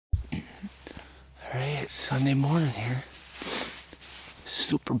Alright, it's Sunday morning here.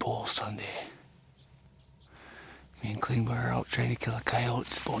 Super Bowl Sunday. Me and klingbeil are out trying to kill a coyote.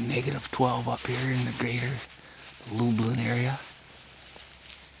 It's about -12 up here in the greater Lublin area.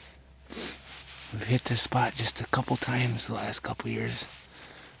 We've hit this spot just a couple times the last couple years.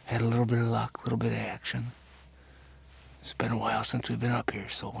 Had a little bit of luck, a little bit of action. It's been a while since we've been up here,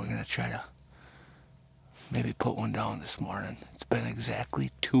 so we're gonna try to maybe put one down this morning. It's been exactly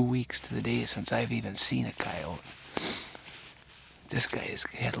 2 weeks to the day since I've even seen a coyote. This guy's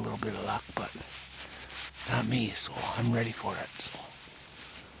had a little bit of luck, but not me, so I'm ready for it. So,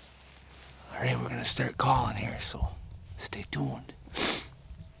 alright, we're gonna start calling here, so stay tuned.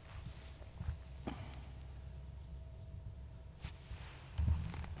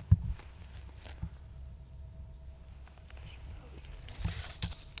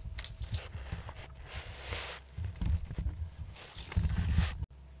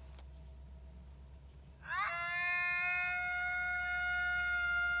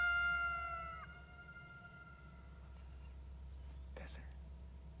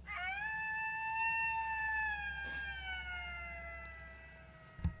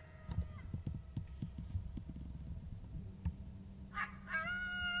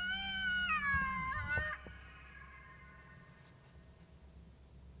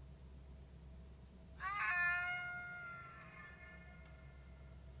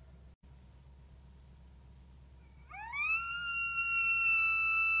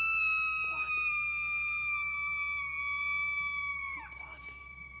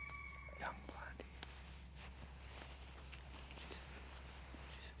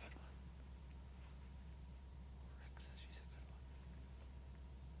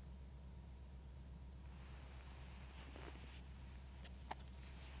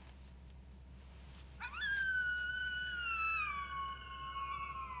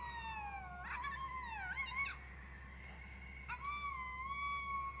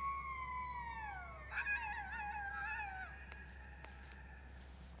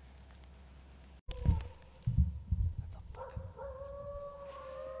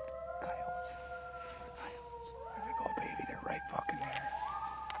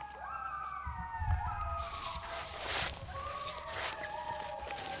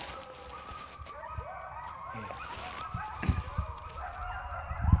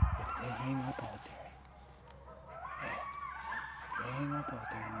 Hang up out there. Hey, if they hang up out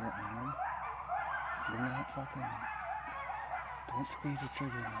there and we're on them, if you're not fucking, don't squeeze the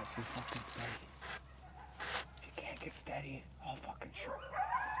trigger unless you're fucking steady. If you can't get steady, I'll fucking shoot.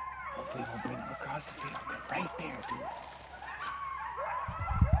 Hopefully we'll bring them across the field. They're right there, dude.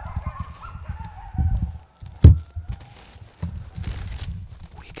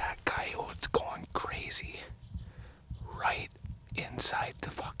 We got coyotes going crazy right inside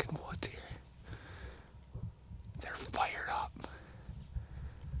the fucking woods here. They're fired up.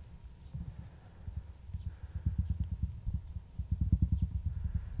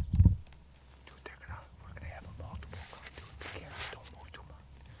 Dude, we're gonna have a multiple come, dude. Be careful, don't move too much.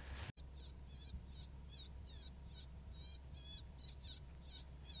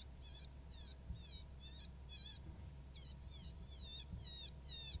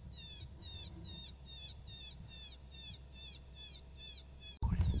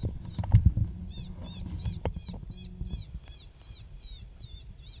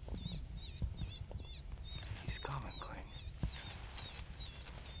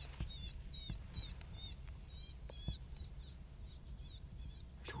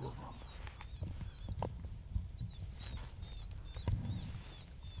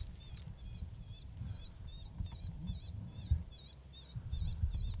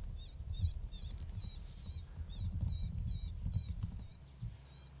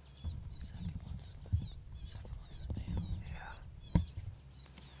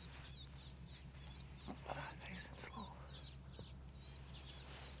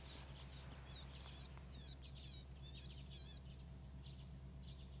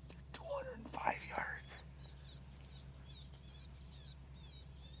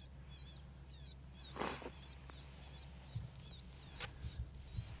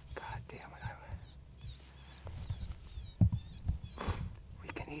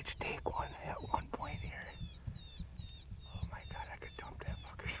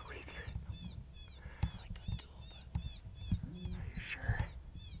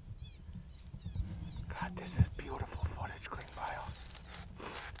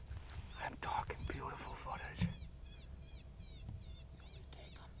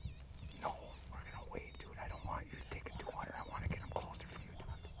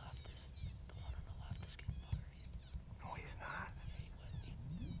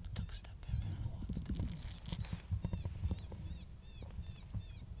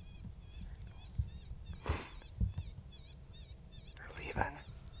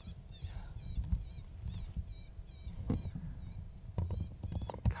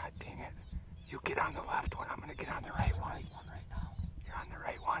 You get on the left one, I'm gonna get on the right one. You're on the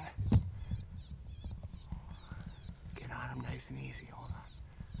right one. Get on him nice and easy, hold on.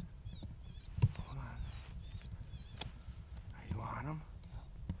 Hold on. Are you on him?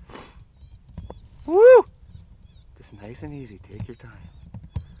 Woo! Just nice and easy, take your time.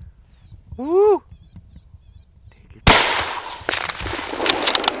 Woo! Take your time.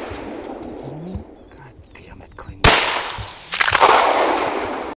 God damn it, klingbeil.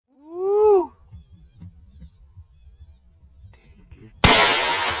 Woo! Take your time.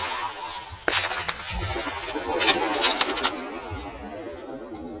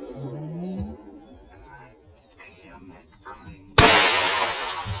 God damn it, klingbeil.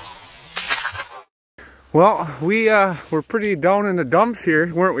 Well, we were pretty down in the dumps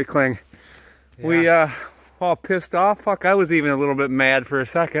here, weren't we, Kling? Yeah. We all pissed off. Fuck, I was even a little bit mad for a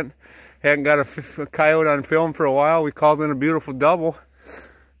second. Hadn't got a coyote on film for a while. We called in a beautiful double.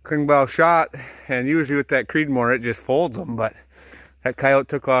 Klingbeil shot, and usually with that Creedmoor it just folds them, but that coyote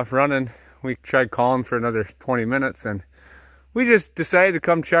took off running. We tried calling for another 20 minutes, and we just decided to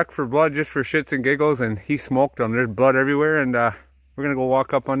come check for blood just for shits and giggles, and he smoked them. There's blood everywhere, and we're gonna go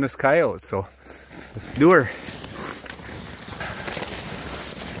walk up on this coyote, so let's do her.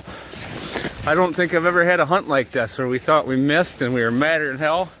 I don't think I've ever had a hunt like this where we thought we missed and we were madder than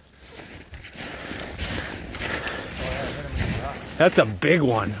hell. That's a big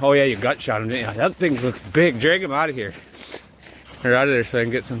one. Oh yeah, you gut shot him, didn't you? That thing looks big. Drag him out of here. Or out of there so I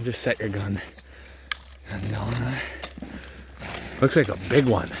can get some. Just set your gun. Looks like a big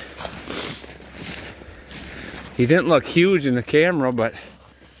one. He didn't look huge in the camera, but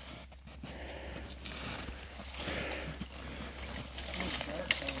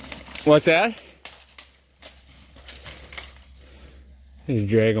what's that? Just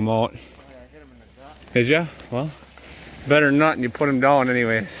drag him out. Did ya? Well, better than not, and you put him down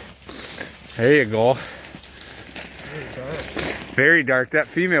anyways. There you go. Very dark. That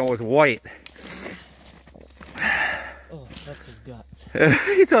female was white. Oh, that's his guts.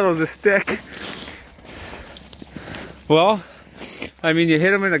 He thought it was a stick. Well, I mean, you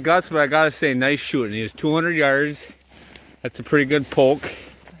hit him in the guts, but I gotta say, nice shooting. He was 200 yards. That's a pretty good poke.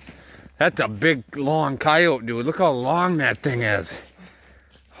 That's a big, long coyote, dude. Look how long that thing is.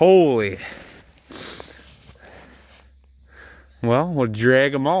 Holy. Well, we'll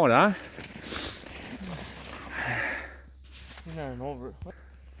drag him out, huh?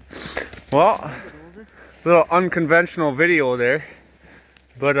 Well, little unconventional video there.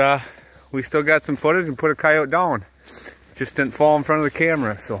 But we still got some footage and put a coyote down. Just didn't fall in front of the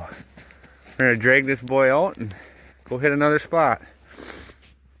camera, so we're gonna drag this boy out and go hit another spot.